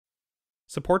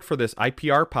Support for this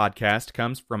IPR podcast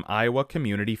comes from Iowa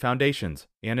Community Foundations,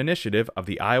 an initiative of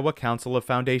the Iowa Council of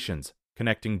Foundations,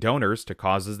 connecting donors to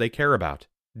causes they care about.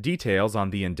 Details on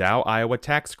the Endow Iowa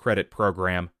Tax Credit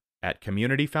Program at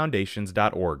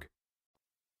communityfoundations.org.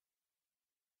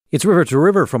 It's River to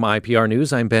River from IPR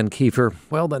News. I'm Ben Kiefer.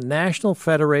 Well, the National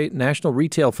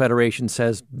Retail Federation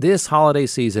says this holiday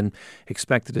season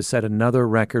expected to set another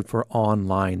record for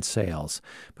online sales.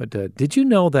 But did you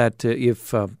know that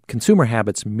if consumer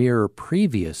habits mirror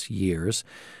previous years,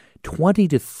 20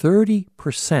 to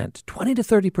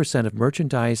 30% of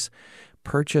merchandise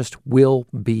purchased will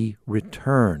be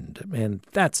returned? And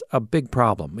that's a big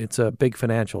problem. It's a big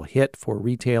financial hit for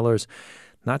retailers.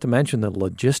 Not to mention the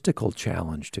logistical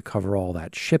challenge to cover all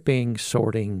that shipping,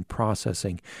 sorting,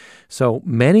 processing. So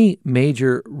many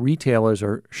major retailers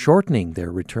are shortening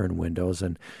their return windows,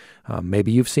 and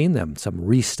maybe you've seen them, some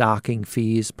restocking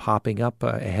fees popping up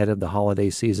ahead of the holiday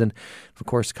season. Of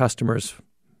course, customers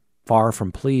far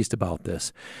from pleased about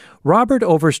this. Robert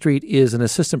Overstreet is an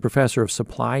assistant professor of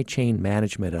supply chain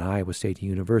management at Iowa State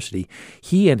University.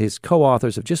 He and his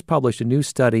co-authors have just published a new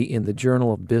study in the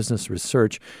Journal of Business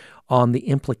Research on the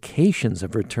implications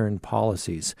of return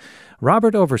policies.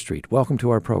 Robert Overstreet, welcome to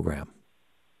our program.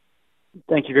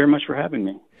 Thank you very much for having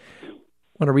me.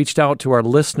 I want to reach out to our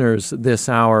listeners this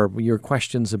hour, your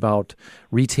questions about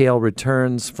retail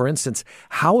returns. For instance,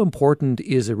 how important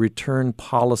is a return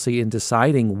policy in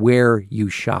deciding where you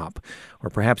shop? Or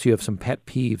perhaps you have some pet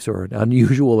peeves or an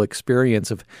unusual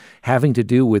experience of having to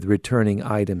do with returning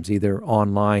items, either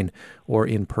online or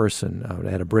in person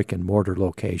at a brick and mortar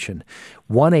location.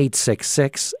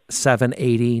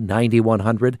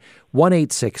 1-866-780-9100,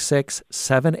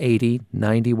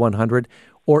 1-866-780-9100,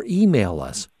 or email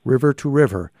us,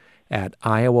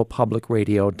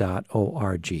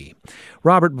 rivertoriver@iowapublicradio.org.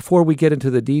 Robert, before we get into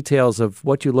the details of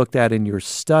what you looked at in your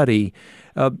study,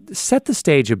 set the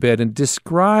stage a bit and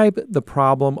describe the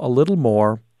problem a little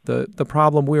more, the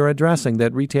problem we're addressing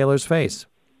that retailers face.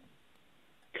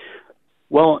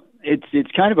 Well,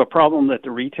 it's kind of a problem that the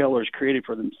retailers created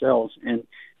for themselves in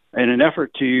an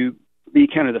effort to be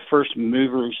kind of the first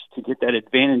movers to get that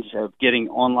advantage of getting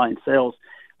online sales.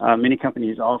 Many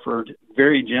companies offered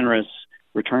very generous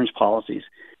returns policies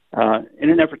in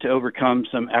an effort to overcome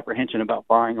some apprehension about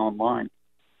buying online.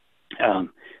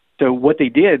 So what they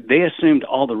did, they assumed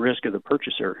all the risk of the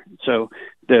purchaser. So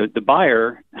the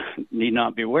buyer need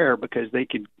not be aware because they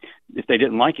could, if they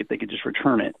didn't like it, they could just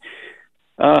return it.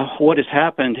 What has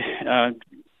happened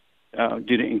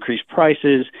due to increased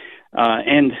prices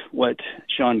and what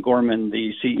Sean Gorman,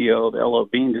 the CEO of L.L.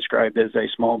 Bean, described as a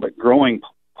small but growing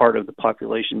part of the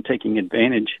population taking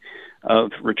advantage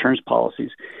of returns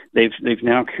policies, they've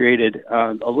now created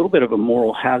a little bit of a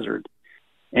moral hazard,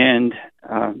 and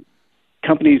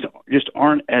companies just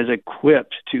aren't as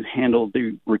equipped to handle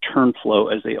the return flow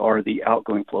as they are the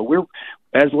outgoing flow. We're,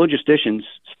 as logisticians,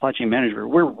 supply chain managers,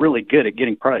 we're really good at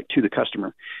getting product to the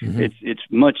customer. Mm-hmm. It's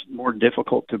much more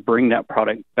difficult to bring that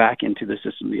product back into the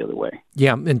system the other way.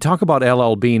 Yeah, and talk about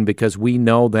L.L. Bean, because we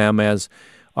know them as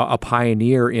a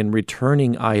pioneer in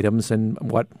returning items, and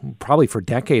what probably for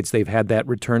decades they've had that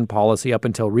return policy up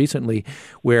until recently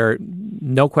where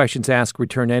no questions asked,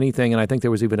 return anything. And I think there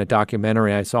was even a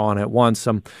documentary I saw on it once.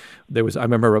 I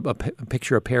remember a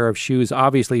picture, a pair of shoes,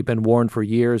 obviously been worn for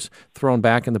years, thrown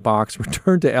back in the box,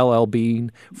 returned to L.L.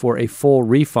 Bean for a full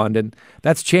refund. And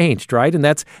that's changed, right? And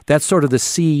that's sort of the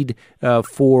seed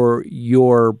for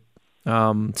your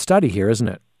study here, isn't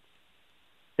it?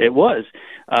 It was.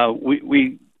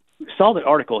 We saw the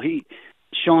article.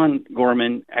 Sean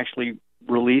Gorman actually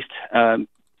released a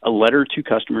letter to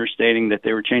customers stating that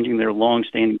they were changing their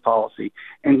long-standing policy,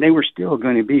 and they were still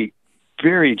going to be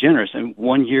very generous. And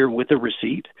 1 year with a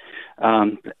receipt,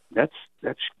 that's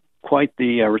quite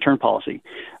the return policy.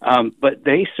 But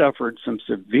they suffered some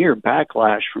severe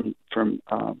backlash from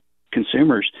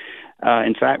consumers.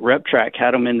 In fact, RepTrak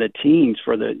had them in the teens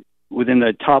within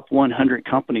the top 100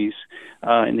 companies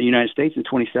in the United States in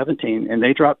 2017, and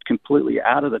they dropped completely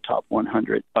out of the top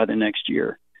 100 by the next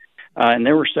year. And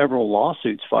there were several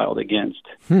lawsuits filed against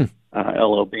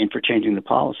L.L. Bean for changing the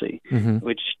policy,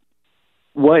 which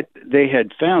what they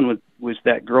had found was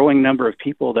that growing number of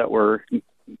people that were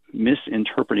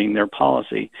misinterpreting their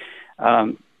policy.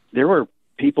 There were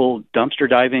people dumpster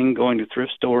diving, going to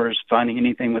thrift stores, finding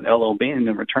anything with L.L. Bean and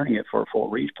then returning it for a full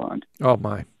refund. Oh,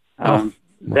 my.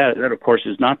 That, of course,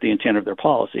 is not the intent of their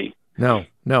policy. No.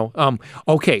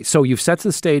 Okay, so you've set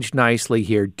the stage nicely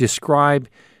here. Describe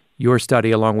your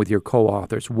study along with your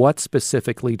co-authors. What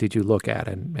specifically did you look at,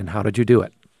 and how did you do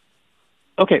it?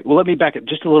 Okay, well, let me back up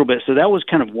just a little bit. So that was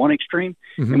kind of one extreme,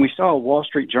 and we saw a Wall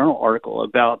Street Journal article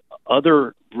about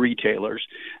other retailers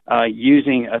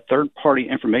using a third-party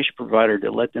information provider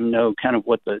to let them know kind of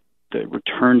what the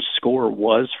return score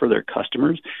was for their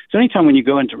customers. So anytime when you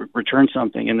go in to return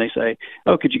something and they say,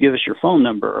 oh, could you give us your phone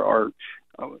number or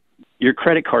your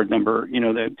credit card number,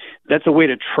 that's a way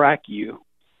to track you.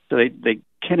 So they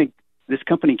kind of, this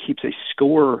company keeps a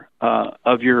score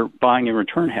of your buying and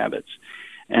return habits.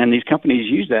 And these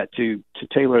companies use that to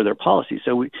tailor their policy.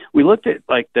 So we looked at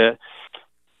like the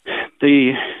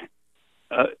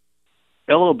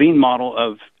LL Bean model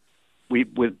of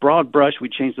with broad brush, we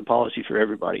changed the policy for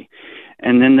everybody.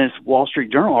 And then this Wall Street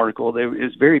Journal article,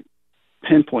 is very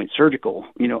pinpoint surgical.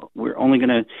 We're only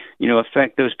going to,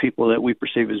 affect those people that we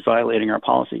perceive as violating our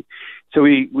policy. So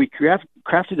we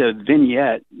crafted a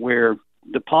vignette where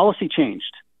the policy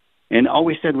changed. And all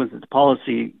we said was that the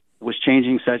policy was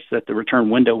changing such that the return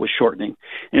window was shortening.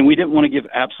 And we didn't want to give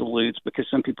absolutes because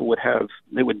some people would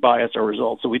bias our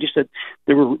results. So we just said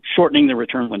they were shortening the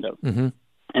return window. Mm-hmm.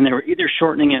 And they were either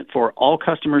shortening it for all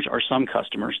customers or some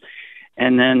customers.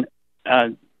 And then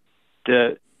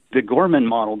the Gorman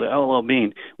model, the LL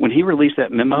Bean, when he released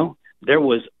that memo, there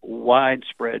was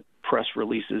widespread press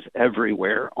releases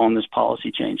everywhere on this policy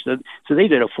change. So they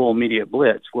did a full media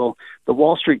blitz. Well, the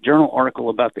Wall Street Journal article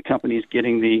about the companies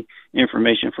getting the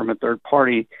information from a third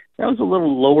party, that was a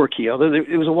little lower key, although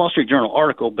it was a Wall Street Journal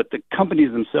article, but the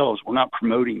companies themselves were not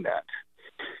promoting that.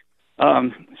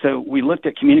 So we looked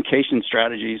at communication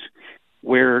strategies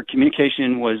where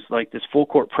communication was like this full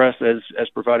court press as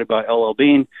provided by LL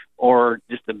Bean, or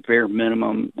just the bare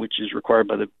minimum, which is required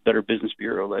by the Better Business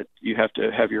Bureau, that you have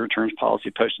to have your returns policy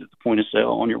posted at the point of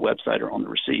sale on your website or on the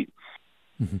receipt,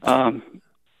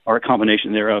 or a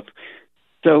combination thereof.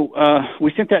 So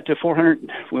we sent that to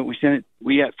 400.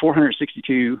 We had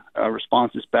 462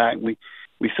 responses back. We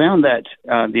found that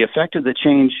the effect of the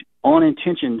change on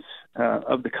intentions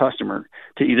of the customer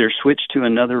to either switch to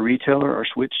another retailer or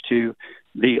switch to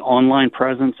the online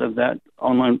presence of that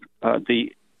the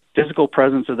physical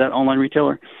presence of that online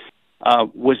retailer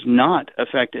was not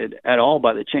affected at all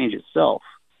by the change itself,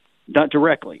 not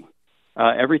directly.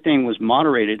 Everything was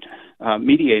mediated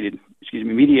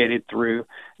through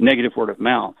negative word of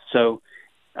mouth. So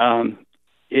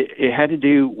it had to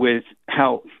do with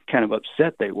how kind of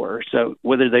upset they were. So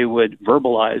whether they would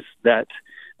verbalize that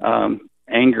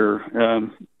anger,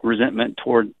 resentment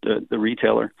toward the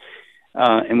retailer.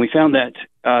 And we found that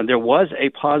there was a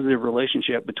positive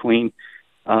relationship between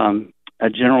a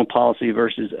general policy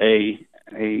versus a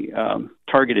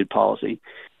targeted policy,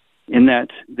 in that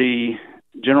the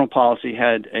general policy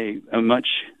had a much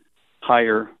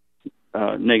higher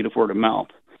negative word of mouth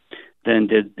than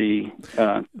did the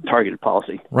targeted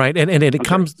policy. Right, and it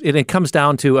comes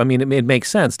down to, I mean, it makes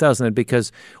sense, doesn't it?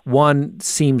 Because one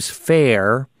seems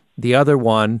fair, the other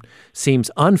one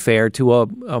seems unfair to a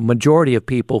majority of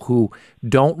people who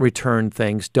don't return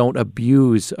things, don't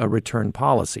abuse a return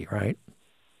policy, right?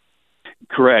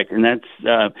 Correct, and that's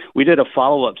we did a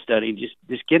follow-up study,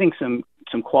 just getting some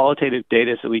qualitative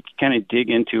data so we could kind of dig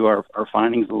into our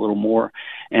findings a little more.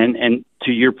 And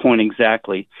to your point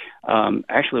exactly,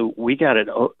 actually we got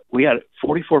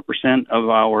 44% of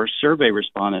our survey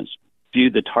respondents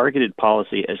viewed the targeted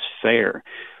policy as fair,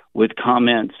 with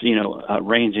comments,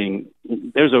 ranging.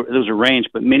 There's a range,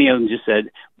 but many of them just said,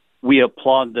 we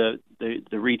applaud the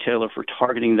retailer for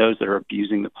targeting those that are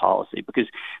abusing the policy, because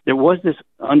there was this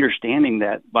understanding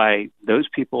that by those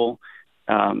people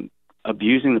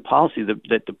abusing the policy,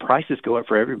 that the prices go up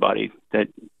for everybody, that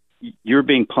you're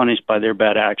being punished by their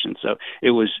bad actions. So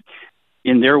it was,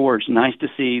 in their words, nice to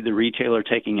see the retailer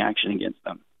taking action against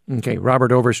them. Okay,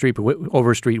 Robert Overstreet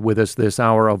with us this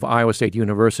hour of Iowa State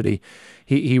University.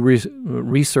 He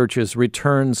researches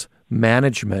returns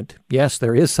management. Yes,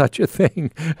 there is such a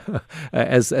thing.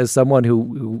 As someone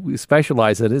who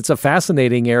specializes in it, it's a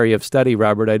fascinating area of study,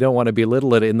 Robert. I don't want to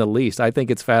belittle it in the least. I think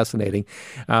it's fascinating.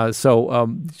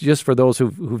 So just for those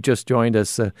who've just joined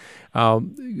us,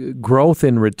 growth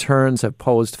in returns have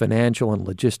posed financial and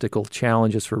logistical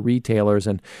challenges for retailers,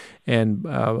 and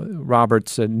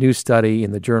Robert's new study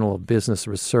in the Journal of Business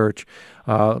Research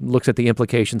looks at the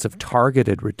implications of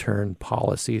targeted return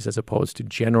policies as opposed to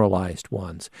generalized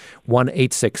ones.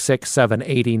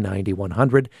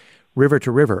 1-866-780-9100, river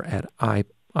to river at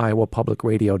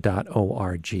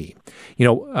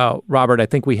iowapublicradio.org. Robert, I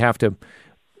think we have to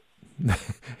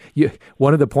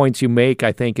one of the points you make,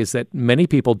 I think, is that many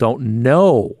people don't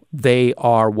know they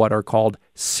are what are called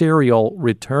serial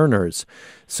returners.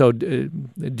 So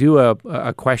do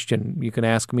a question you can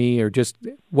ask me, or just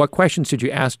what questions should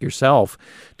you ask yourself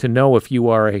to know if you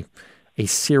are a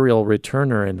serial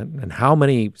returner, and how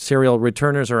many serial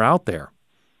returners are out there?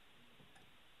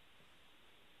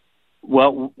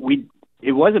 Well,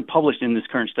 it wasn't published in this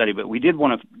current study, but we did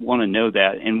want to know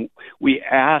that, and we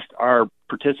asked our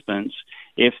participants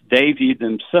if they viewed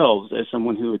themselves as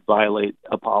someone who would violate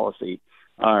a policy,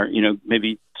 or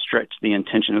maybe stretch the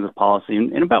intention of the policy.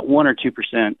 And about 1 or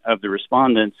 2% of the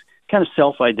respondents kind of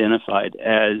self-identified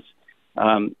as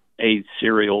a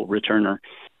serial returner.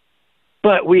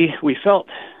 But we felt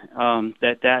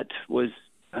that was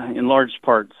in large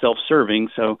part self-serving.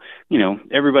 So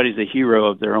everybody's a hero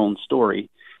of their own story.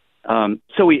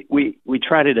 So we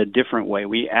tried it a different way.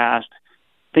 We asked,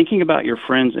 thinking about your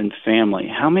friends and family,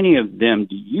 how many of them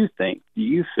do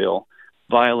you feel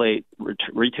violate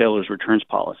retailers' returns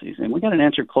policies? And we got an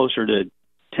answer closer to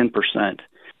 10%.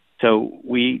 So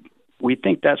we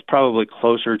think that's probably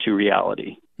closer to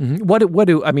reality.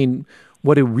 Mm-hmm.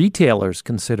 What do retailers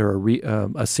consider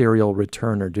a serial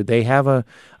returner? Do they have a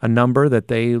number that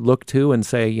they look to and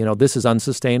say, this is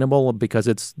unsustainable because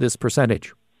it's this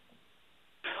percentage?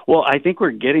 Well, I think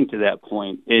we're getting to that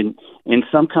point. And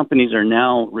some companies are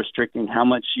now restricting how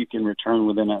much you can return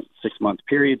within a 6-month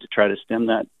period to try to stem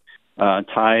that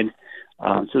tide.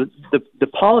 So the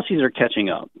policies are catching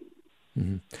up.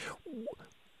 Mm-hmm.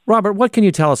 Robert, what can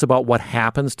you tell us about what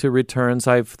happens to returns?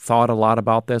 I've thought a lot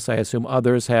about this. I assume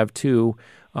others have too.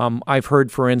 I've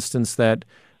heard, for instance, that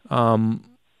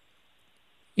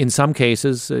in some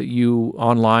cases, you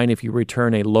online, if you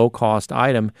return a low-cost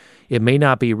item, it may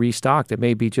not be restocked. It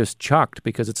may be just chucked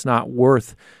because it's not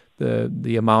worth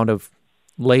the amount of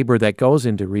labor that goes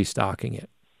into restocking it.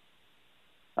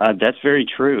 That's very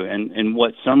true. And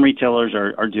what some retailers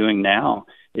are doing now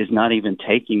is not even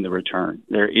taking the return.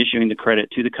 They're issuing the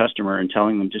credit to the customer and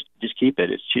telling them just keep it.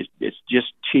 It's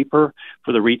just cheaper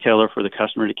for the retailer, for the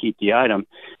customer to keep the item.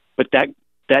 But that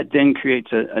then creates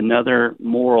another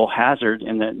moral hazard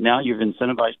in that now you've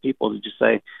incentivized people to just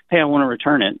say, hey, I want to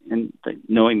return it, and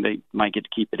knowing they might get to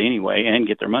keep it anyway and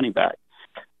get their money back.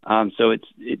 So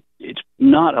it's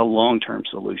not a long-term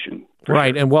solution.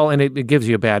 Right, sure. and it gives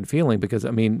you a bad feeling because,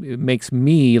 it makes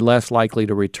me less likely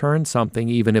to return something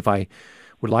even if I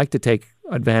would like to take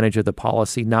advantage of the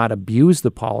policy, not abuse the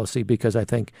policy, because I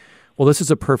think, well, this is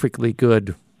a perfectly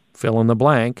good fill in the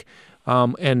blank,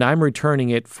 and I'm returning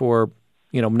it for,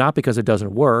 not because it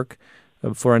doesn't work,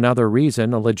 for another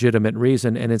reason, a legitimate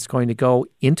reason, and it's going to go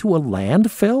into a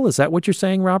landfill? Is that what you're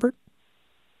saying, Robert?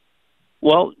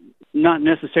 Well, not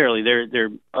necessarily. There are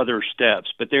other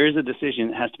steps, but there is a decision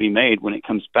that has to be made when it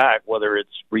comes back, whether it's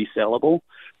resellable,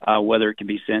 whether it can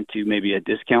be sent to maybe a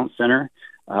discount center,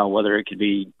 whether it could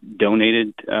be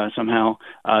donated somehow.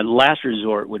 Last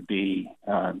resort would be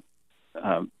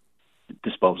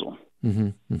disposal. Mm-hmm,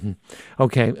 mm-hmm.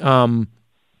 Okay.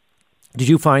 Did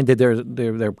you find that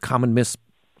there are common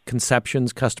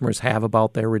misconceptions customers have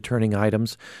about their returning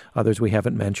items, others we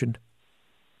haven't mentioned?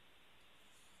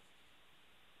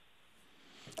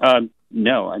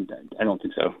 No, I don't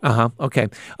think so. Okay.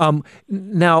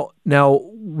 Now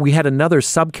we had another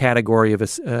subcategory of a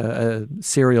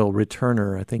serial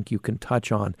returner. I think you can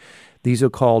touch on. These are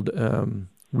called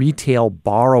retail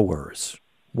borrowers.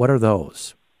 What are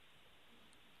those?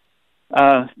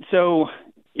 So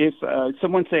if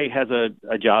someone say has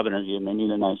a job interview and they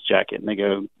need a nice jacket and they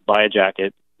go buy a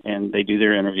jacket and they do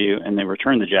their interview and they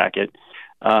return the jacket,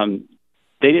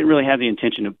 they didn't really have the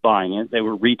intention of buying it. They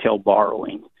were retail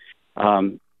borrowing.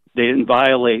 They didn't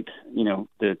violate,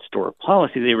 the store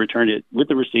policy. They returned it with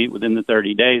the receipt within the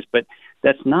 30 days, but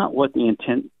that's not what the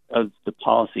intent of the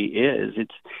policy is.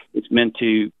 It's meant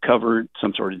to cover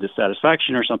some sort of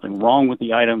dissatisfaction or something wrong with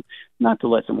the item, not to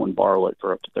let someone borrow it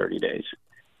for up to 30 days.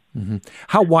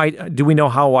 Mm-hmm. Do we know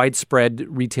how widespread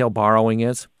retail borrowing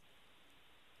is?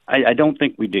 I don't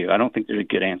think we do. I don't think there's a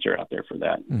good answer out there for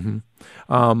that. Mm-hmm.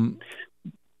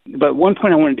 But one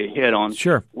point I wanted to hit on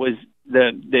was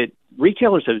that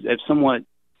retailers have somewhat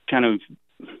kind of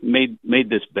made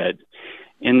this bet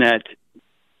in that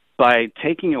by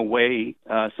taking away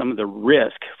some of the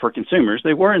risk for consumers,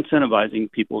 they were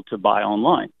incentivizing people to buy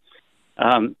online.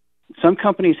 Some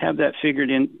companies have that figured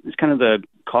in. It's kind of the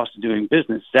cost of doing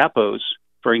business. Zappos,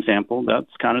 for example, that's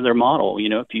kind of their model.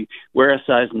 If you wear a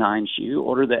size 9 shoe,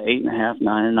 order the 8.5,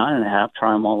 9, and 9.5,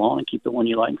 try them all on, and keep the one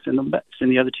you like, and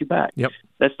send the other 2 back. Yep.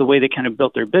 That's the way they kind of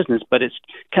built their business, but it's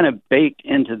kind of baked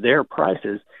into their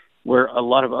prices, where a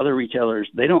lot of other retailers,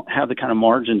 they don't have the kind of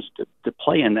margins to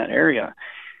play in that area.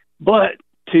 But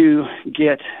to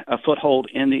get a foothold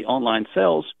in the online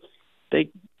sales,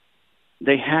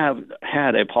 they have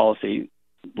had a policy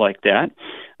like that.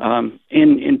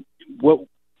 And what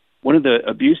one of the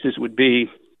abuses would be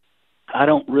I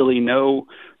don't really know,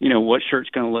 what shirt's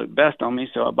going to look best on me.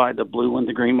 So I buy the blue one,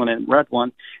 the green one, and red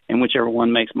one, and whichever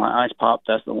one makes my eyes pop,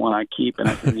 that's the one I keep, and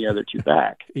I send the other two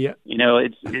back. Yeah.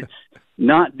 It's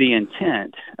not the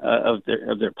intent of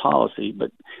their policy,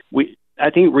 but I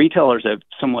think retailers have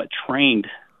somewhat trained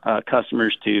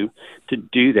customers to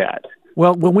do that.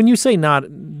 Well, when you say not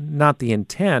the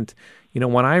intent,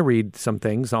 when I read some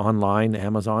things online,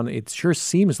 Amazon, it sure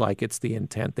seems like it's the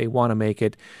intent. They want to make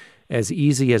it as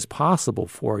easy as possible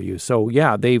for you. So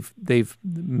yeah, they've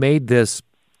made this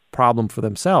problem for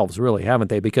themselves, really, haven't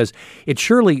they? Because it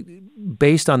surely,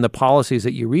 based on the policies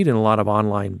that you read in a lot of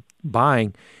online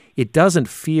buying, it doesn't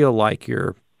feel like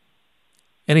you're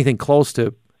anything close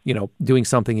to doing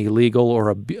something illegal or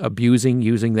abusing,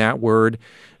 using that word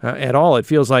at all. It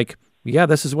feels like, yeah,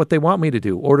 this is what they want me to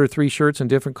do. Order 3 shirts in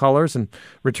different colors and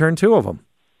return 2 of them.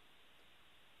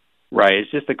 Right.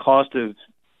 It's just the cost of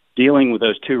dealing with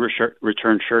those 2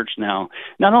 return shirts now.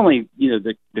 Not only,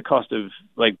 the cost of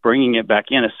bringing it back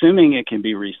in, assuming it can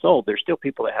be resold, there's still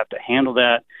people that have to handle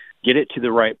that, get it to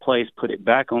the right place, put it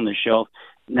back on the shelf.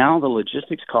 Now the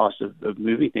logistics costs of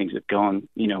moving things have gone,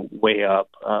 way up.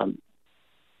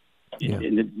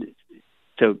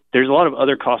 So there's a lot of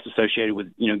other costs associated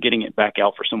with, getting it back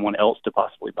out for someone else to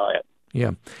possibly buy it.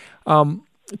 Yeah.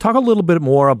 Talk a little bit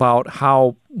more about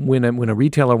how when a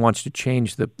retailer wants to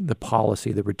change the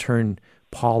policy, the return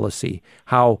policy,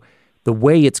 how the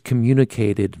way it's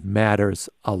communicated matters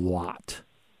a lot.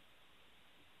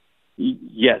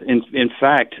 Yes. In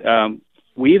fact,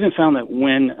 we even found that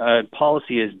when a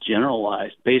policy is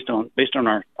generalized based on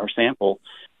our sample,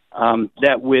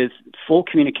 that with full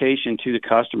communication to the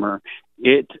customer,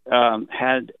 it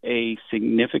had a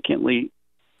significantly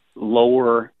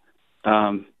lower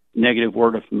negative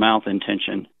word of mouth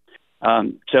intention.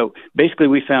 So basically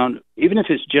we found, even if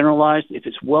it's generalized, if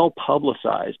it's well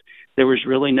publicized, there was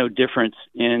really no difference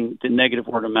in the negative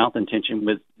word of mouth intention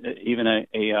with even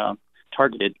a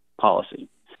targeted policy.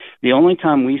 The only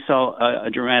time we saw a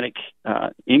dramatic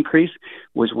increase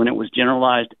was when it was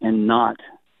generalized and not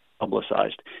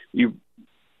publicized.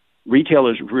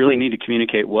 Retailers really need to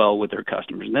communicate well with their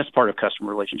customers, and that's part of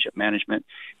customer relationship management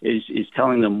is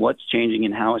telling them what's changing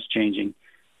and how it's changing,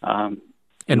 and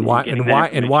why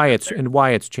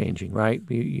it's changing. Right?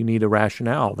 You need a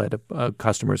rationale that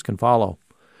customers can follow,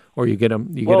 or you get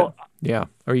them. Or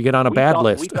you get on a bad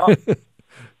list.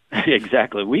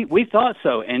 Exactly. We thought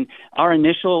so, and our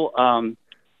initial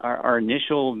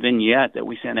vignette that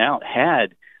we sent out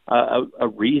had a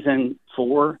reason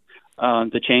for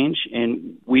the change,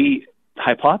 and we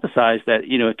hypothesized that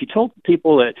if you told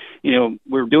people that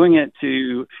we're doing it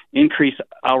to increase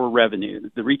our revenue,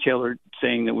 the retailer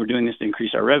saying that we're doing this to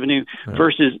increase our revenue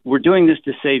versus we're doing this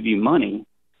to save you money,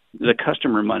 the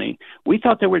customer money, we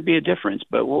thought there would be a difference.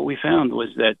 But what we found was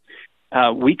that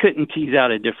we couldn't tease out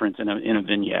a difference in a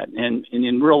vignette, and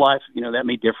in real life, that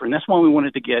may differ. And that's why we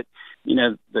wanted to get,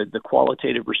 the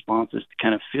qualitative responses to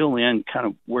kind of fill in kind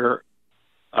of where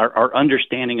our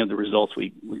understanding of the results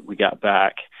we got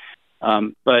back.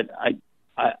 But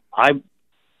I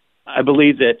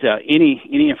believe that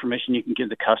any information you can give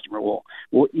the customer will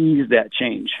ease that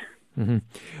change. Mm-hmm.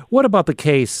 What about the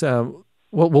case? Well,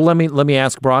 let me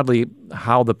ask broadly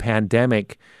how the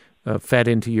pandemic fed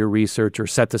into your research or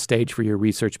set the stage for your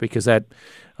research, because that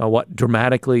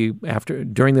dramatically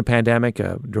during the pandemic,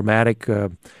 a dramatic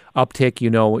uptick,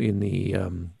 in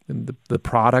the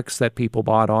products that people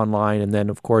bought online, and then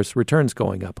of course returns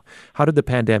going up. How did the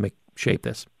pandemic shape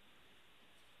this?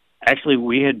 Actually,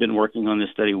 we had been working on this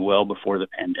study well before the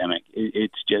pandemic.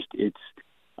 It's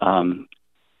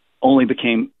only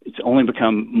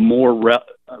become more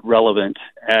relevant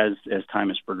as time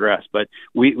has progressed. But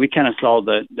we kind of saw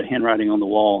the handwriting on the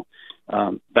wall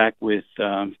back with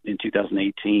in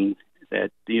 2018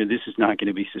 that this is not going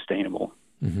to be sustainable.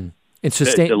 Mm-hmm.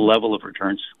 The level of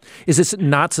returns. Is this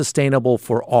not sustainable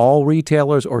for all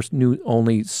retailers, or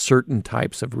only certain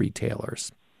types of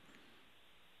retailers?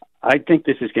 I think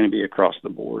this is going to be across the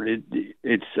board.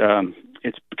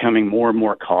 It's becoming more and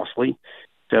more costly.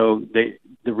 So the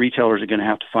retailers are going to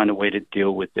have to find a way to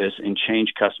deal with this and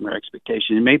change customer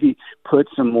expectation, and maybe put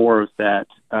some more of that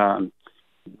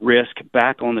risk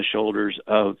back on the shoulders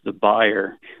of the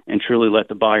buyer and truly let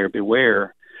the buyer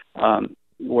beware.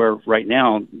 Where right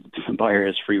now the buyer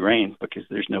has free reign because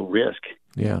there's no risk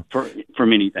for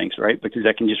many things, right? Because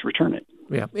I can just return it.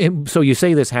 Yeah. And so you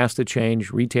say this has to change.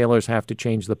 Retailers have to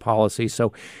change the policy.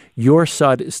 So your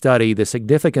study, the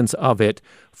significance of it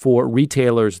for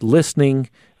retailers listening,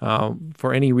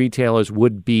 for any retailers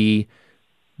would be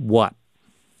what?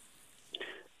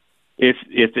 If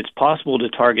it's possible to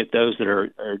target those that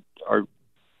are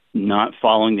not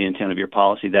following the intent of your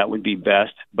policy, that would be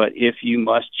best. But if you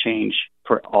must change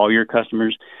for all your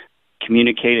customers,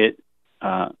 communicate it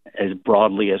as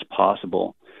broadly as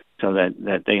possible so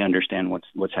that they understand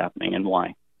what's happening and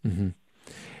why. Mm-hmm.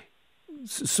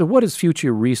 So what does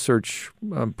future research,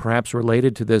 perhaps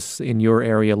related to this in your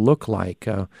area, look like?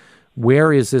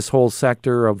 Where is this whole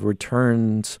sector of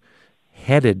returns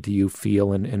headed, do you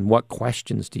feel, and what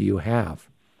questions do you have?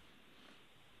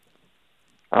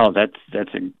 Oh,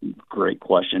 that's a great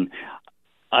question.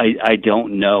 I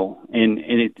don't know, and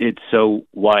it's so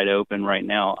wide open right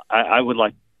now. I would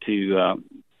like to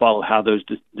follow how those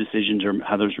decisions or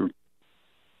how those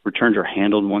returns are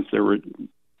handled once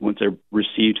they're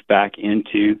received back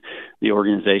into the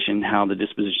organization, how the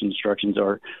disposition instructions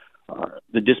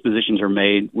the dispositions are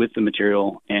made with the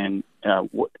material, and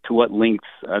to what lengths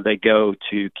they go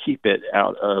to keep it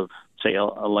out of, say, a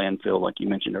landfill, like you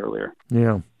mentioned earlier.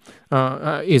 Yeah.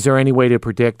 Is there any way to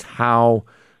predict how,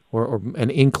 or an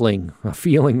inkling, a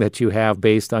feeling that you have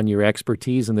based on your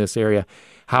expertise in this area,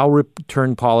 how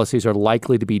return policies are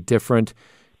likely to be different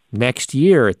next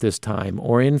year at this time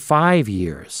or in 5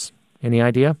 years? Any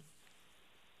idea?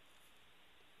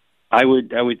 I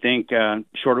would think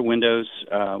shorter windows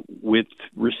with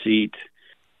receipt,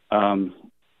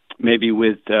 maybe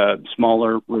with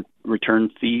smaller return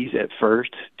fees at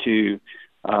first to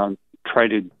try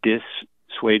to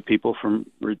dissuade people from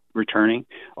returning,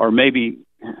 or maybe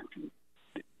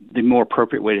the more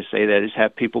appropriate way to say that is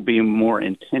have people be more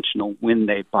intentional when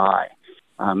they buy,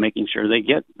 making sure they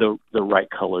get the right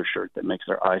color shirt that makes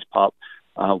their eyes pop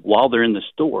while they're in the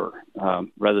store,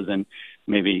 rather than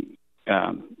maybe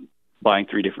buying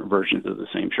 3 different versions of the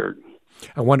same shirt.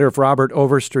 I wonder if Robert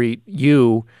Overstreet,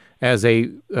 you as a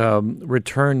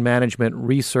return management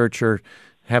researcher,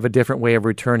 have a different way of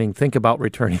think about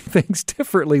returning things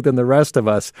differently than the rest of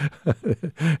us.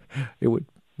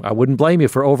 I wouldn't blame you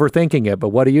for overthinking it, but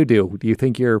what do? Do you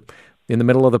think you're in the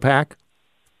middle of the pack?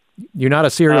 You're not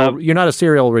a serial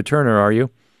returner, are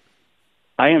you?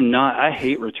 I am not. I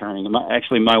hate returning.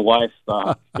 My wife,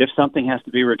 if something has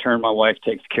to be returned, my wife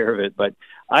takes care of it. But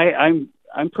I'm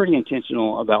pretty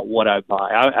intentional about what I buy.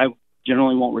 I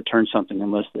generally won't return something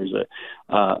unless there's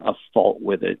a fault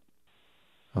with it.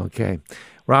 Okay.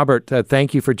 Robert,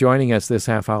 thank you for joining us this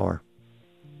half hour.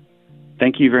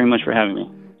 Thank you very much for having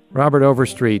me. Robert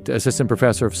Overstreet, Assistant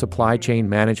Professor of Supply Chain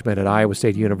Management at Iowa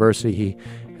State University. He,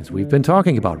 as we've been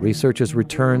talking about, researches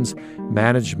returns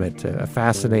management, a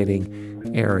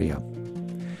fascinating area.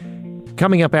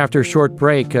 Coming up after a short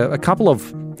break, a couple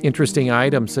of interesting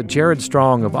items. Jared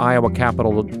Strong of Iowa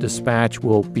Capital Dispatch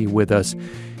will be with us.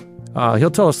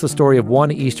 He'll tell us the story of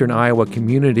one eastern Iowa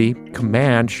community,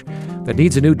 Comanche, that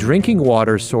needs a new drinking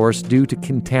water source due to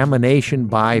contamination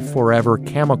by forever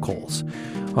chemicals.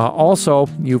 Also,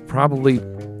 you've probably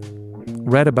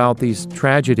read about these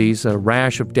tragedies, a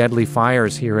rash of deadly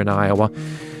fires here in Iowa.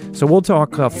 So we'll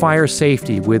talk fire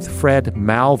safety with Fred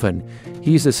Malvin.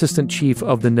 He's Assistant Chief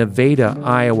of the Nevada,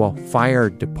 Iowa Fire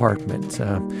Department.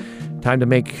 Time to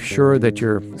make sure that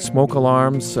your smoke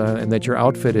alarms and that you're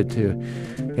outfitted to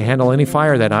handle any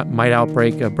fire that might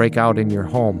break out in your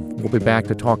home. We'll be back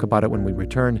to talk about it when we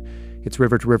return. It's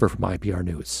River to River from IPR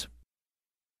News.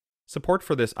 Support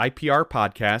for this IPR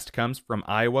podcast comes from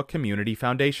Iowa Community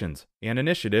Foundations, an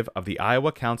initiative of the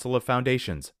Iowa Council of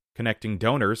Foundations, connecting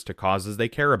donors to causes they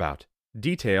care about.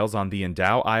 Details on the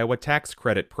Endow Iowa Tax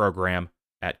Credit Program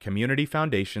at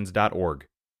communityfoundations.org.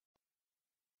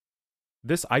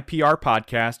 This IPR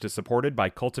podcast is supported by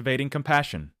Cultivating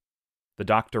Compassion, the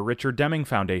Dr. Richard Deming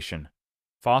Foundation,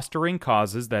 fostering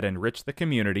causes that enrich the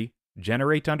community,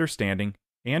 generate understanding,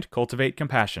 and cultivate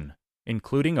compassion,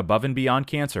 including above and beyond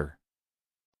cancer.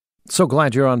 So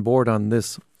glad you're on board on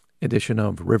this edition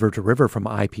of River to River from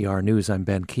IPR News. I'm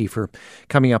Ben Kiefer.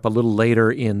 Coming up a little later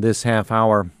in this half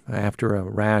hour, after a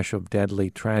rash of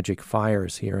deadly, tragic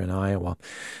fires here in Iowa,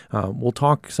 we'll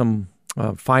talk some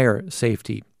fire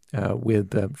safety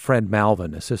with Fred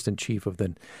Malvin, Assistant Chief of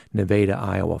the Nevada,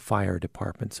 Iowa Fire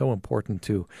Department. So important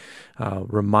to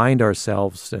remind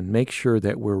ourselves and make sure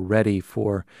that we're ready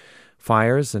for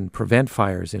fires and prevent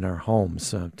fires in our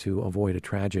homes to avoid a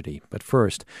tragedy. But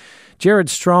first, Jared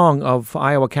Strong of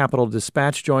Iowa Capital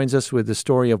Dispatch joins us with the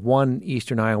story of one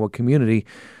eastern Iowa community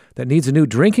that needs a new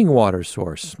drinking water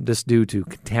source, this due to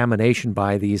contamination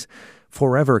by these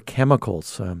forever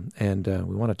chemicals. And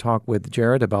we want to talk with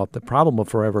Jared about the problem of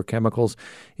forever chemicals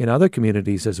in other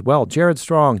communities as well. Jared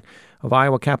Strong of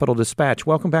Iowa Capital Dispatch,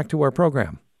 welcome back to our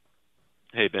program.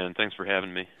 Hey, Ben. Thanks for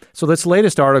having me. So this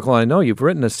latest article, I know you've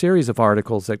written a series of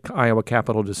articles at Iowa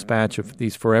Capital Dispatch of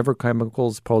these forever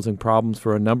chemicals posing problems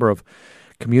for a number of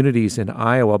communities in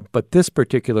Iowa, but this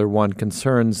particular one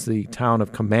concerns the town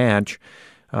of Comanche,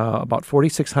 about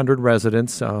 4,600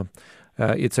 residents.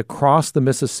 It's across the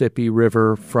Mississippi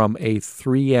River from a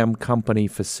 3M company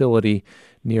facility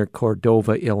near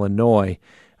Cordova, Illinois.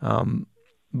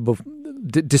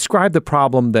 Describe the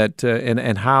problem that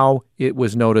and how it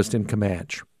was noticed in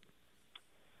Comanche.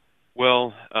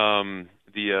 Well,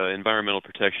 the Environmental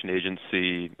Protection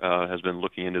Agency has been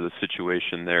looking into the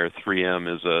situation there.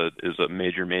 3M is a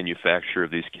major manufacturer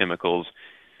of these chemicals,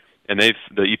 and the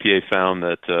EPA found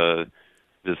that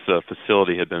this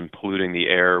facility had been polluting the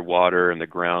air, water, and the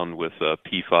ground with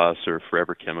PFAS or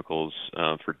forever chemicals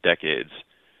for decades.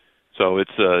 So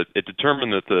it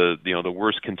determined that the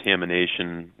worst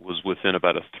contamination was within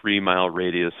about a 3-mile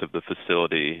radius of the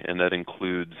facility, and that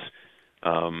includes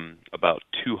about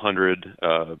 200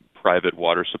 private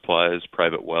water supplies,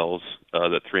 private wells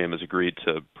that 3M has agreed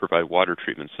to provide water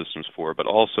treatment systems for, but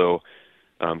also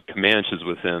Comanche is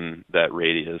within that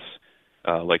radius,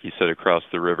 like you said, across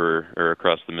the river or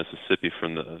across the Mississippi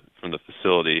from the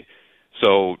facility.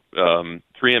 So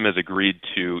 3M has agreed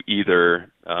to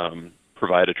either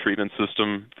provide a treatment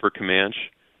system for Comanche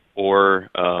or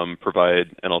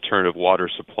provide an alternative water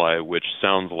supply, which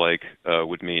sounds like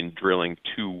would mean drilling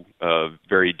 2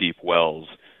 very deep wells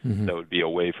that would be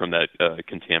away from that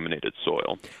contaminated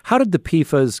soil. How did the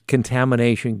PFAS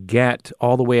contamination get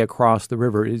all the way across the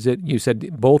river? Is it, you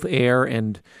said, both air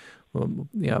and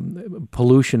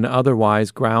pollution otherwise,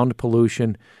 ground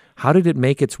pollution? How did it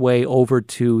make its way over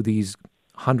to these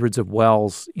hundreds of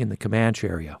wells in the Comanche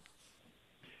area?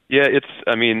 Yeah,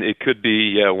 it could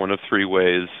be one of 3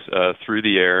 ways. Through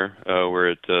the air, where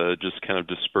it just kind of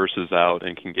disperses out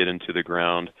and can get into the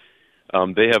ground.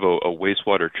 They have a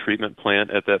wastewater treatment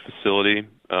plant at that facility,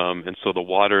 and so the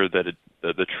water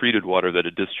the treated water that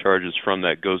it discharges from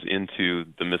that goes into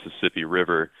the Mississippi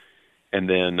River, and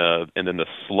then the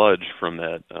sludge from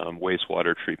that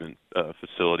wastewater treatment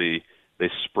facility,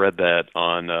 they spread that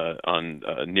on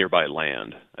nearby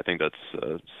land. I think that's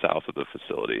south of the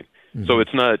facility. Mm-hmm. So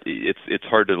it's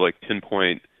hard to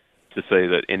pinpoint to say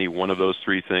that any one of those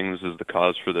 3 things is the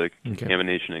cause for the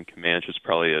contamination in Comanche. It's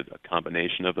probably a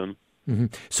combination of them. Mm-hmm.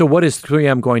 So what is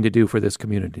 3M going to do for this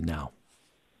community now?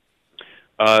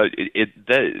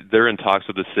 They're in talks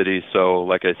with the city. So,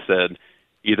 like I said,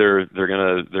 either they're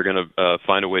gonna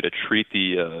find a way to treat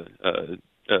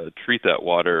treat that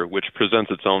water, which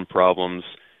presents its own problems.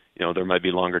 There might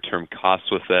be longer term costs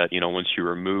with that. Once you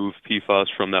remove PFAS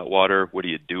from that water, what do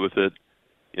you do with it?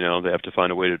 They have to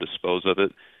find a way to dispose of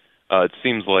it. It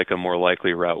seems like a more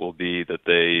likely route will be that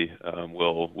they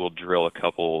will drill a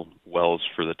couple wells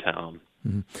for the town.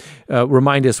 Mm-hmm.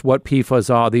 Remind us what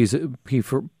PFAS are. These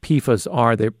PFAS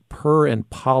are they're per and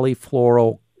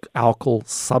polyfluoroalkyl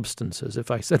substances. If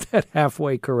I said that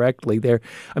halfway correctly,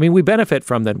 we benefit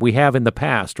from them. We have in the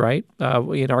past, right?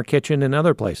 In our kitchen and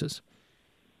other places.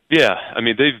 Yeah,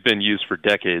 they've been used for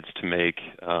decades to make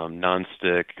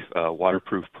nonstick,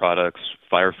 waterproof products,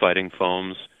 firefighting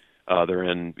foams. They're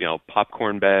in,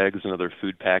 popcorn bags and other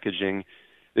food packaging.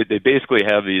 They basically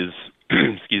have these,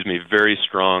 very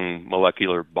strong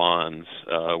molecular bonds,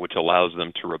 which allows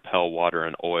them to repel water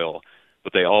and oil.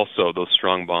 But those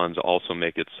strong bonds also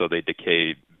make it so they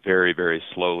decay very, very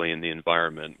slowly in the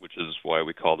environment, which is why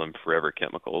we call them forever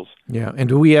chemicals. Yeah, and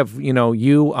do we have,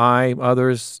 you, I,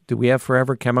 others, do we have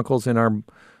forever chemicals in our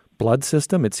blood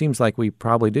system? It seems like we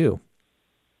probably do.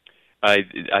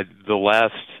 The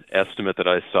last estimate that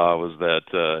I saw was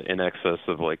that in excess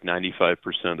of 95%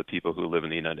 of the people who live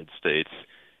in the United States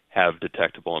have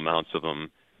detectable amounts of them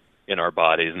in our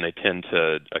bodies, and they tend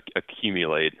to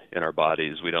accumulate in our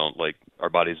bodies. Our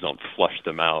bodies don't flush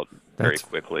them out very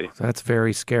quickly. That's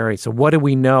very scary. So what do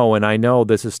we know? And I know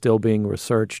this is still being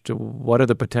researched. What are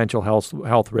the potential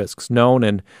health risks, known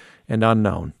and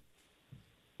unknown?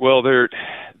 Well,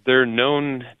 they're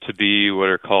known to be what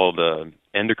are called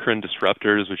endocrine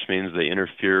disruptors, which means they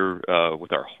interfere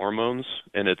with our hormones,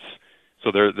 and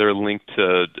they're linked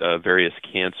to various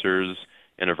cancers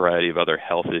and a variety of other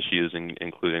health issues,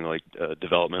 including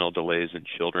developmental delays in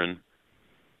children.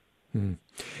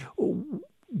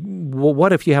 Well,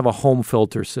 what if you have a home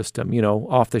filter system?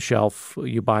 Off the shelf,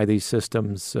 you buy these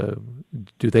systems.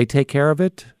 Do they take care of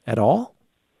it at all?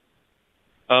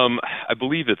 I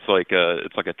believe it's like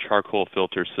a charcoal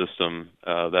filter system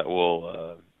that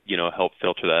will help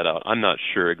filter that out. I'm not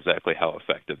sure exactly how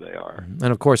effective they are.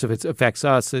 And of course, if it affects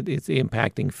us, it's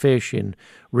impacting fish in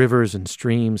rivers and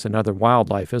streams and other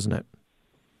wildlife, isn't it?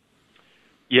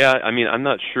 Yeah, I'm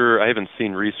not sure. I haven't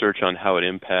seen research on how it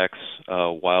impacts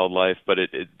wildlife, but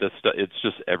it's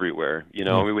just everywhere.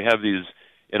 We have these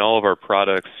in all of our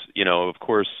products. Of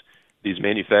course, these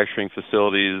manufacturing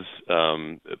facilities,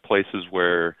 places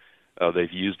where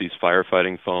they've used these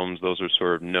firefighting foams, those are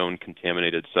sort of known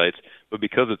contaminated sites. But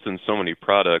because it's in so many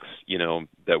products,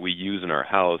 that we use in our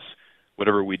house,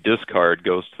 whatever we discard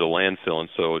goes to the landfill. And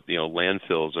so,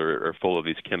 landfills are full of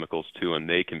these chemicals too, and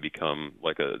they can become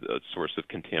like a source of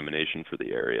contamination for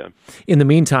the area. In the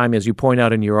meantime, as you point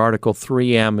out in your article,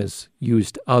 3M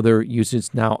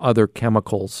uses now other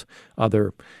chemicals.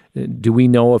 Do we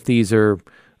know if these were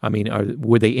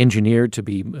they engineered to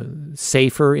be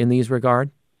safer in these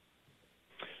regard?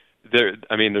 They're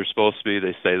supposed to be.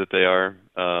 They say that they are,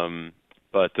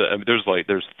 but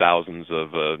there's thousands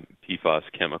of PFAS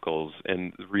chemicals,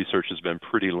 and research has been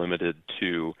pretty limited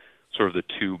to sort of the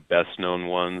two best-known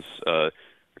ones. They're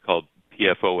called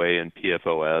PFOA and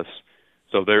PFOS.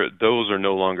 So those are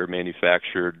no longer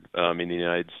manufactured in the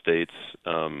United States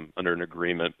under an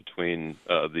agreement between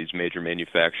these major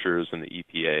manufacturers and the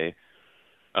EPA.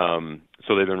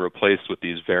 So they've been replaced with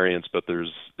these variants, but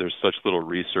there's such little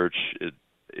research.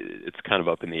 It's kind of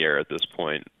up in the air at this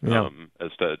point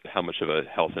as to how much of a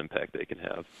health impact they can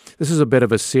have. This is a bit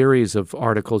of a series of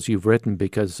articles you've written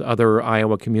because other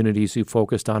Iowa communities you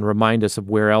focused on remind us of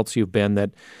where else you've been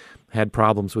that had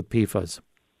problems with PFAS.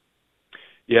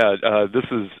 Yeah, this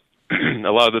is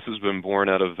a lot of this has been born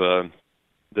out of the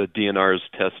DNR's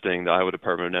testing, the Iowa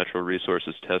Department of Natural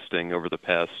Resources testing over the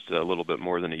past little bit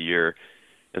more than a year.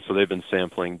 And so they've been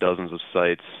sampling dozens of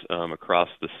sites across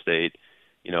the state.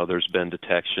 There's been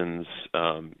detections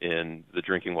in the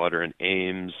drinking water in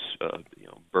Ames,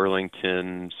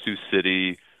 Burlington, Sioux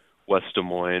City, West Des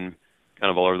Moines, kind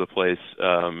of all over the place.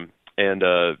 When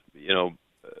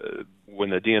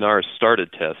the DNR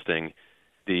started testing,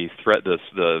 the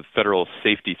federal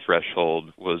safety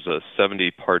threshold was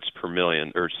 70 parts per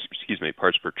million,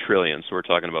 parts per trillion. So we're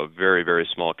talking about very, very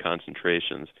small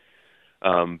concentrations.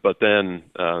 But then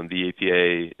the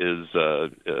EPA is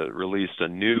released a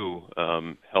new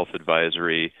health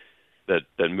advisory that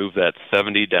moved that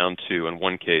 70 down to, in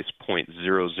one case,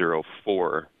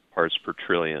 0.004 parts per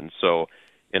trillion. So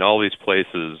in all these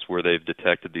places where they've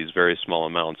detected these very small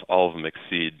amounts, all of them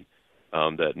exceed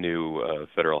that new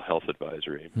federal health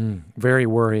advisory. Very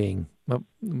worrying. Well,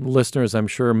 listeners, I'm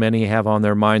sure many have on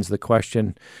their minds the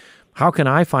question, how can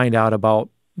I find out about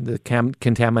the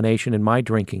contamination in my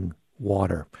drinking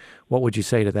water? What would you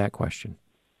say to that question?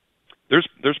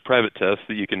 There's private tests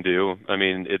that you can do. I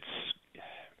mean,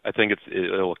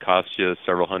 it'll cost you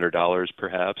several $100s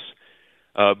perhaps.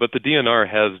 But the DNR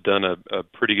has done a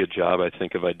pretty good job, I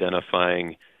think, of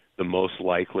identifying the most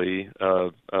likely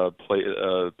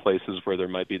places where there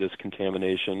might be this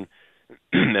contamination,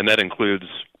 and that includes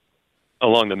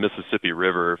along the Mississippi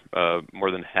River.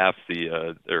 More than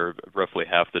roughly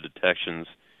half the detections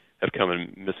have come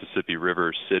in Mississippi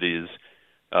River cities,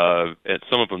 and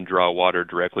some of them draw water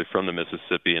directly from the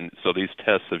Mississippi, and so these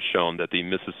tests have shown that the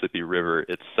Mississippi River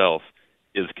itself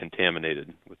is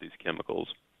contaminated with these chemicals.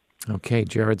 Okay,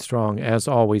 Jared Strong, as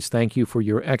always, thank you for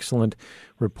your excellent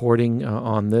reporting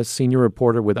on this. Senior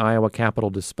reporter with Iowa Capital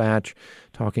Dispatch,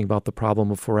 talking about the problem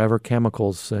of forever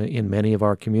chemicals in many of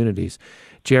our communities.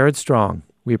 Jared Strong,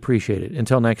 we appreciate it.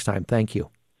 Until next time, thank you.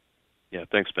 Yeah,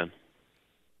 thanks, Ben.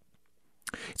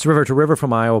 It's River to River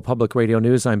from Iowa Public Radio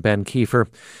News. I'm Ben Kiefer.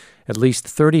 At least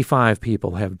 35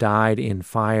 people have died in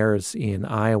fires in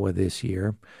Iowa this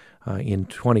year, in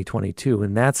 2022,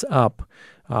 and that's up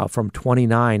from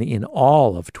 29 in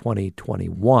all of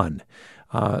 2021.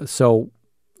 So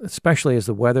especially as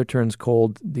the weather turns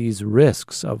cold, these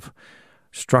risks of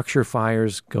structure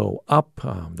fires go up.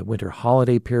 The winter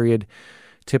holiday period,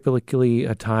 typically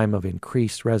a time of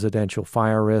increased residential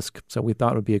fire risk. So we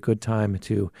thought it would be a good time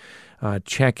to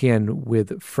check in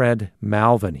with Fred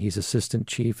Malvin. He's Assistant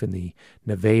Chief in the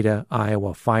Nevada,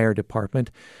 Iowa Fire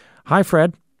Department. Hi,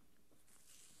 Fred.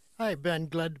 Hi, Ben.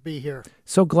 Glad to be here.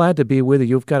 So glad to be with you.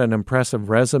 You've got an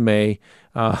impressive resume.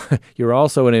 You're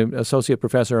also an Associate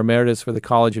Professor Emeritus for the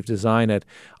College of Design at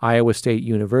Iowa State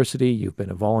University. You've been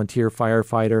a volunteer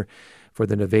firefighter for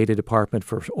the Nevada Department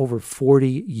for over 40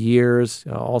 years,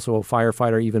 also a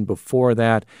firefighter even before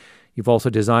that. You've also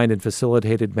designed and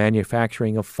facilitated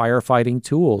manufacturing of firefighting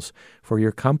tools for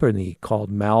your company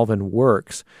called Malvin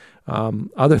Works.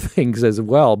 Other things as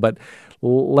well, but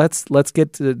let's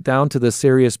get down to the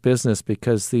serious business,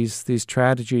 because these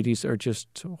tragedies are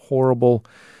just horrible.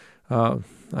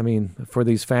 For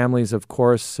these families, of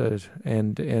course,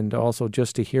 and also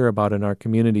just to hear about in our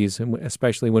communities, and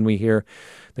especially when we hear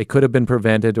they could have been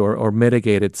prevented or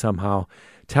mitigated somehow.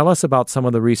 Tell us about some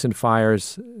of the recent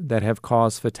fires that have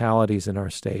caused fatalities in our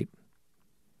state.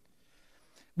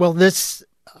 Well, this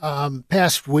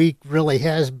past week really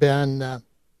has been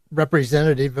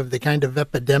representative of the kind of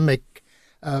epidemic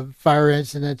of fire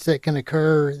incidents that can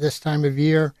occur this time of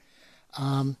year.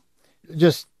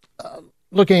 Just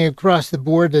looking across the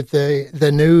board at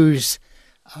the news,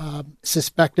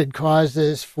 suspected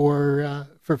causes for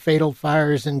fatal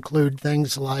fires include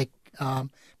things like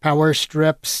power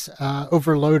strips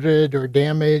overloaded or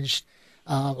damaged,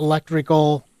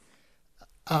 electrical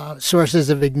sources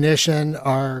of ignition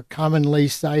are commonly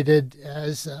cited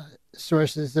as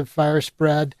sources of fire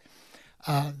spread.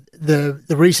 The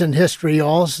recent history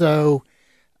also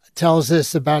tells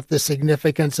us about the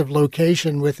significance of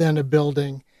location within a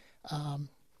building.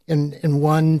 In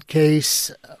one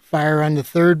case, fire on the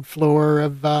third floor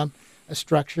of a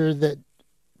structure that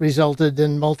resulted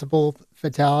in multiple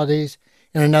fatalities.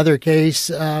 In another case,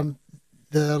 the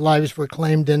lives were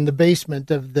claimed in the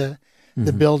basement of the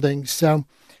building. So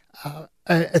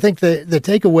I think the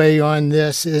takeaway on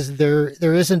this is there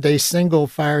isn't a single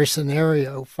fire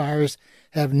scenario. Fires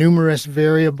have numerous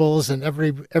variables, and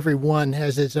every one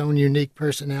has its own unique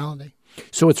personality.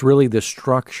 So it's really the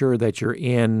structure that you're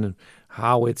in,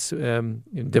 how it's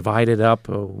divided up,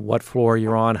 what floor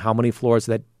you're on, how many floors,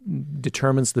 that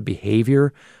determines the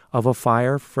behavior of a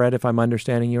fire, Fred, if I'm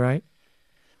understanding you right?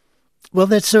 Well,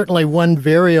 that's certainly one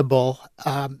variable.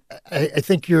 I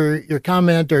think your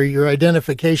comment or your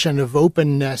identification of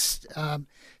openness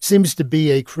seems to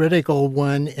be a critical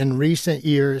one in recent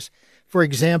years. For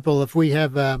example, if we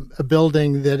have a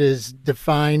building that is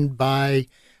defined by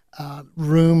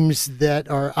rooms that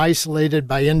are isolated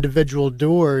by individual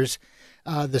doors,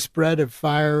 the spread of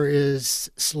fire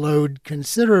is slowed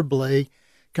considerably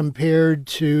compared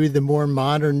to the more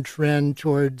modern trend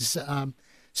towards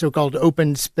so-called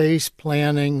open space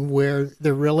planning, where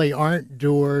there really aren't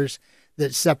doors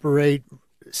that separate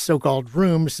so-called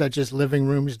rooms, such as living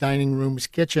rooms, dining rooms,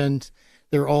 kitchens.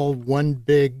 They're all one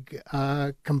big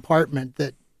compartment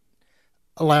that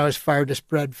allows fire to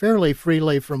spread fairly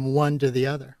freely from one to the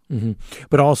other. Mm-hmm.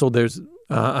 But also there's,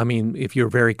 if you're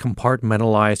very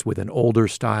compartmentalized with an older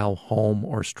style home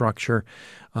or structure,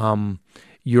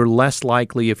 you're less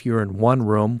likely, if you're in one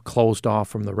room closed off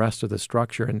from the rest of the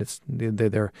structure, and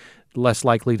they're less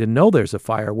likely to know there's a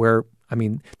fire, where,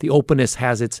 the openness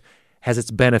has its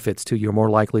benefits too. You're more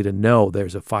likely to know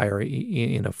there's a fire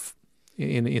in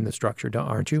the structure,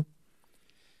 aren't you?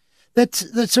 That's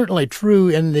certainly true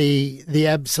in the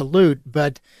absolute,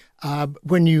 but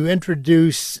when you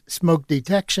introduce smoke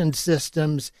detection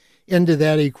systems into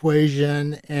that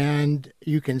equation and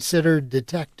you consider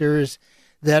detectors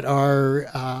that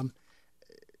are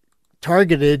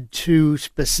targeted to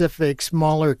specific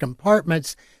smaller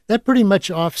compartments, that pretty much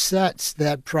offsets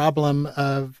that problem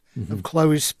of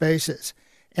closed spaces.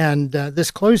 And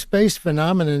this closed space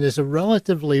phenomenon is a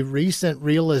relatively recent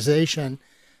realization.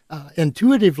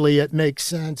 Intuitively, it makes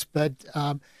sense, but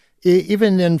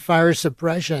even in fire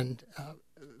suppression,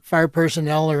 fire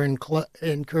personnel are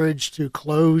encouraged to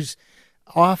close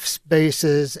off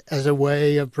spaces as a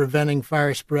way of preventing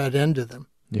fire spread into them.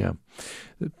 Yeah.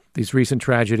 These recent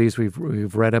tragedies we've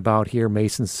read about here,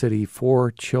 Mason City,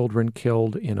 4 children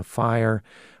killed in a fire.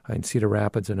 In Cedar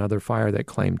Rapids, another fire that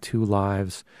claimed 2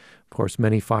 lives. Of course,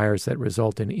 many fires that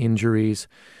result in injuries.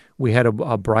 We had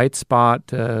a bright spot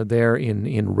there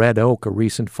in Red Oak, a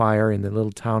recent fire in the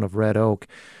little town of Red Oak.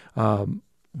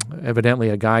 Evidently,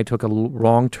 a guy took a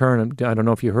wrong turn. I don't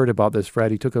know if you heard about this,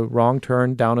 Fred. He took a wrong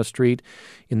turn down a street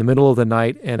in the middle of the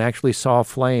night and actually saw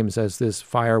flames as this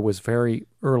fire was very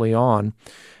early on,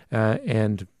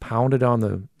 and pounded on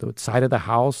the side of the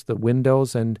house, the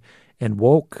windows, and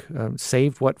woke,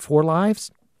 saved, 4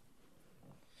 lives?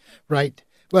 Right.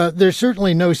 Well, there's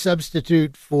certainly no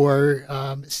substitute for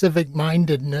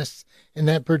civic-mindedness in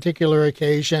that particular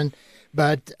occasion,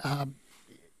 but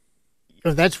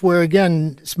that's where,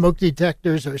 again, smoke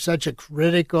detectors are such a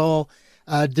critical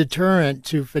deterrent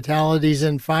to fatalities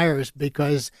and fires,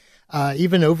 because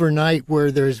even overnight,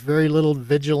 where there's very little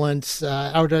vigilance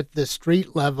out at the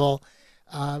street level,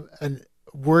 a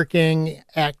working,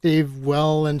 active,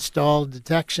 well-installed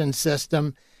detection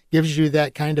system gives you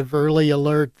that kind of early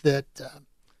alert that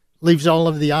leaves all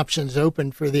of the options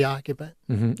open for the occupant.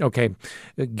 Mm-hmm. Okay.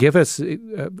 Give us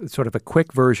sort of a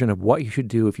quick version of what you should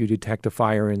do if you detect a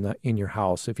fire in your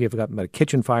house. If you've got a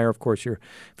kitchen fire, of course, if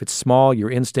it's small,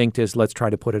 your instinct is let's try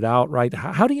to put it out, right?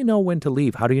 How do you know when to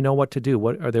leave? How do you know what to do?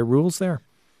 Are there rules there?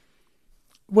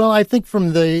 Well, I think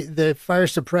from the fire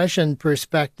suppression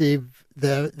perspective,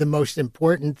 the most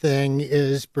important thing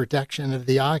is protection of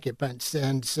the occupants.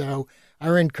 And so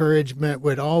our encouragement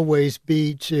would always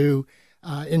be to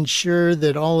ensure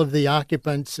that all of the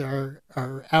occupants are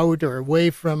out or away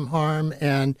from harm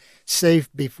and safe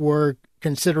before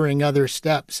considering other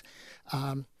steps.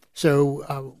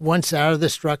 So once out of the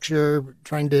structure,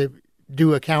 trying to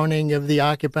do a counting of the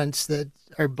occupants that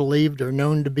are believed or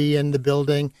known to be in the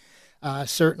building,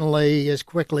 certainly as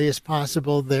quickly as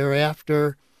possible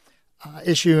thereafter,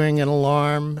 issuing an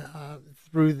alarm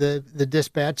through the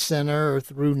dispatch center or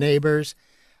through neighbors.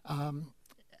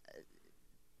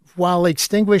 While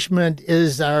extinguishment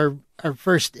is our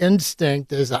first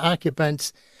instinct as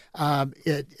occupants,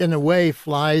 it in a way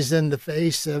flies in the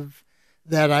face of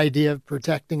that idea of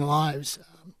protecting lives.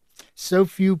 So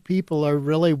few people are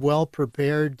really well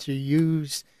prepared to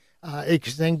use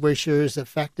extinguishers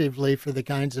effectively for the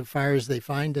kinds of fires they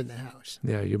find in the house.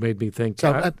 Yeah, you made me think.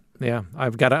 So,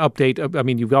 I've got to update. I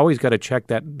mean, you've always got to check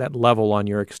that level on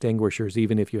your extinguishers,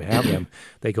 even if you have them.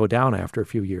 They go down after a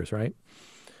few years, right?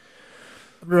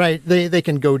 Right. They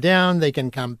can go down. They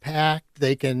can compact.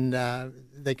 They can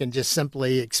just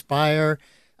simply expire.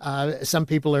 Some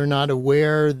people are not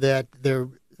aware that they're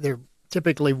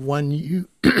typically one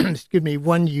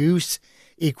use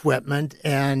equipment,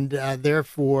 and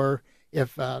therefore,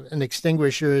 if an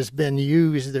extinguisher has been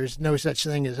used, there's no such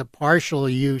thing as a partial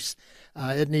use.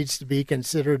 It needs to be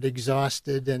considered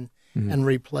exhausted and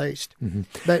replaced.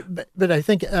 Mm-hmm. But I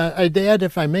think I'd add,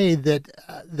 if I may,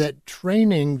 that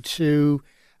training to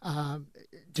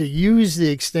use the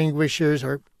extinguishers,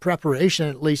 or preparation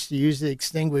at least to use the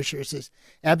extinguishers, is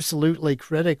absolutely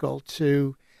critical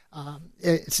to.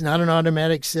 It's not an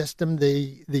automatic system.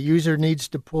 The user needs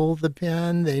to pull the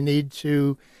pin. They need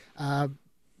to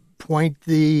point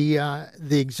the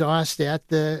exhaust at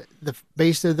the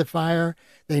base of the fire.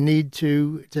 They need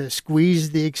to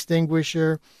squeeze the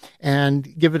extinguisher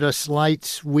and give it a slight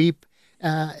sweep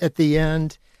at the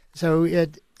end. So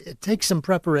it takes some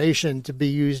preparation to be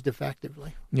used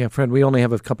effectively. Yeah, Fred, we only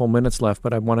have a couple minutes left,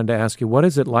 but I wanted to ask you, what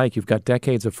is it like? You've got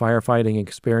decades of firefighting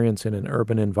experience in an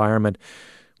urban environment.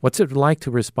 What's it like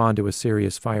to respond to a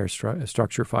serious fire,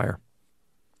 structure fire?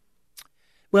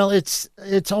 Well, it's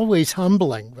always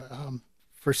humbling,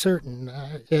 for certain.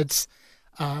 It's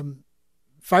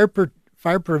fire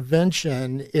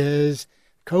prevention is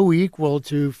co-equal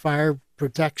to fire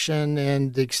protection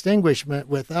and extinguishment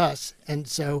with us, and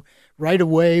so right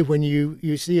away when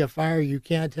you see a fire, you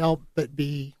can't help but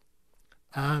be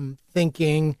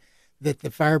thinking that the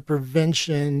fire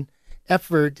prevention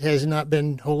effort has not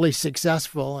been wholly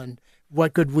successful, and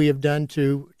what could we have done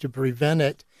to prevent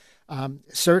it?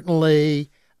 Certainly,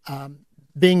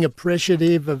 being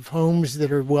appreciative of homes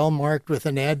that are well marked with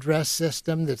an address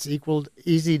system that's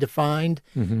easy to find,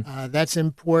 that's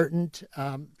important.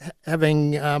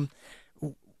 Having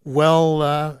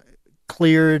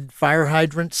cleared fire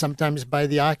hydrants, sometimes by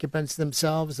the occupants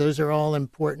themselves, those are all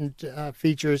important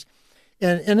features.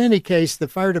 And in any case, the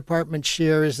fire department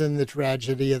shares in the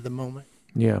tragedy of the moment.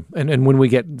 Yeah, and when we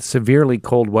get severely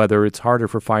cold weather, it's harder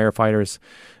for firefighters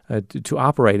to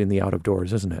operate in the out of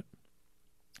doors, isn't it?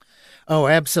 Oh,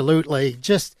 absolutely.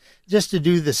 Just to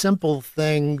do the simple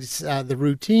things, the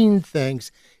routine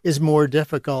things, is more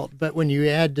difficult. But when you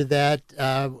add to that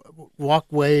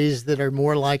walkways that are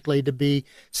more likely to be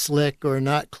slick or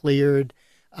not cleared,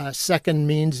 second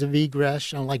means of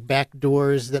egress, like back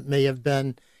doors that may have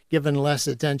been given less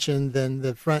attention than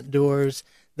the front doors,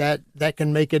 that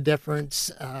can make a difference.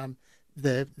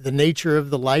 The nature of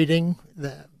the lighting,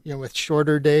 with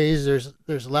shorter days,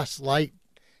 there's less light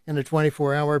in a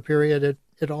 24-hour period.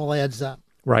 It all adds up.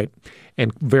 Right.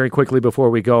 And very quickly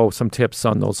before we go, some tips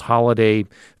on those holiday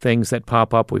things that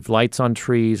pop up. We've lights on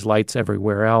trees, lights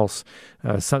everywhere else,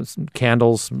 some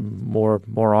candles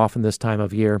more often this time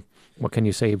of year. What can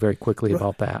you say very quickly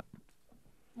about that?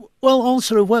 Well,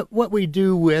 also what we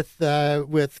do with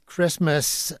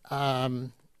Christmas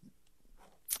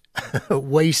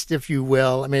waste, if you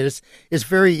will. I mean, it's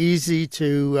very easy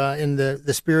to in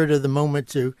the spirit of the moment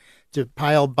to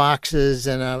pile boxes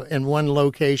in one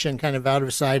location, kind of out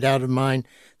of sight, out of mind.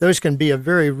 Those can be a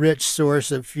very rich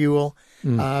source of fuel.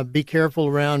 Be careful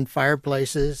around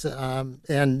fireplaces,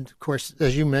 and of course,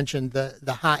 as you mentioned,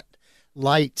 the hot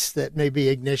lights that may be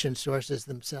ignition sources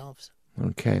themselves.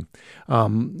 Okay.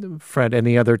 Fred,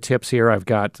 any other tips here? I've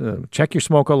got check your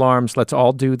smoke alarms. Let's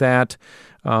all do that.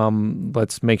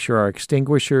 Let's make sure our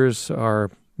extinguishers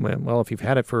are, well, if you've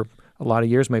had it for a lot of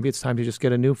years, maybe it's time to just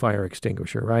get a new fire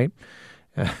extinguisher, right?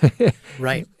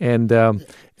 Right. And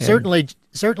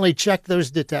certainly check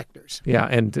those detectors. Yeah,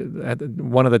 and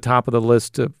one of the top of the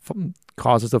list of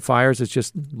causes of fires is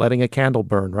just letting a candle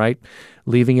burn, right?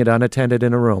 Leaving it unattended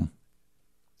in a room.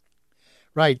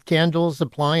 Right. Candles,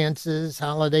 appliances,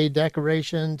 holiday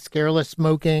decorations, careless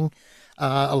smoking,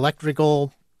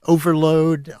 electrical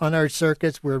overload on our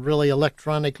circuits. We're really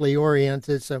electronically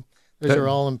oriented, so Those are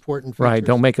all important features. Right.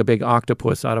 Don't make a big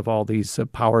octopus out of all these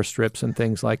power strips and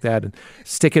things like that and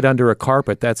stick it under a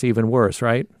carpet. That's even worse,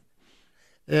 right?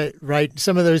 Right.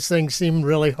 Some of those things seem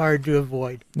really hard to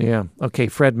avoid. Yeah. Okay,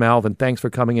 Fred Malvin, thanks for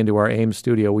coming into our Ames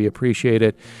studio. We appreciate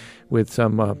it, with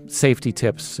some safety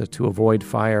tips to avoid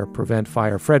fire, prevent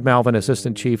fire. Fred Malvin,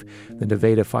 Assistant Chief, the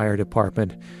Nevada Fire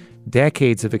Department.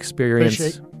 Decades of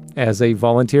experience as a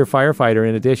volunteer firefighter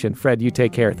in addition. Fred, you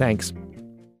take care. Thanks.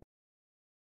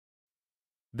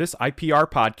 This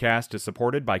IPR podcast is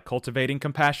supported by Cultivating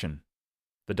Compassion,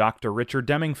 the Dr. Richard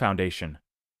Deming Foundation,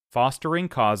 fostering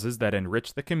causes that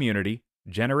enrich the community,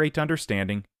 generate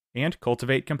understanding, and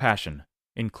cultivate compassion,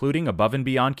 including above and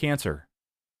beyond cancer.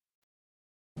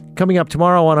 Coming up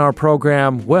tomorrow on our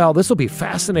program, well, this will be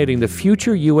fascinating. The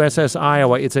future USS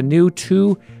Iowa. It's a new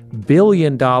 $2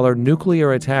 billion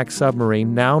nuclear attack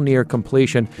submarine, now near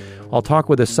completion. I'll talk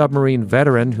with a submarine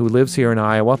veteran who lives here in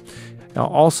Iowa.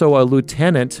 Also a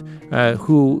lieutenant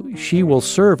who she will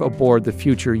serve aboard the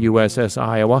future USS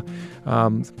Iowa,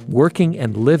 working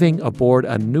and living aboard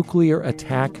a nuclear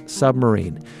attack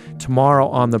submarine. Tomorrow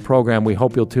on the program, we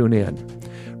hope you'll tune in.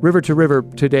 River to River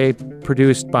today,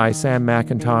 produced by Sam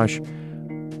McIntosh.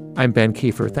 I'm Ben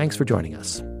Kiefer. Thanks for joining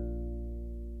us.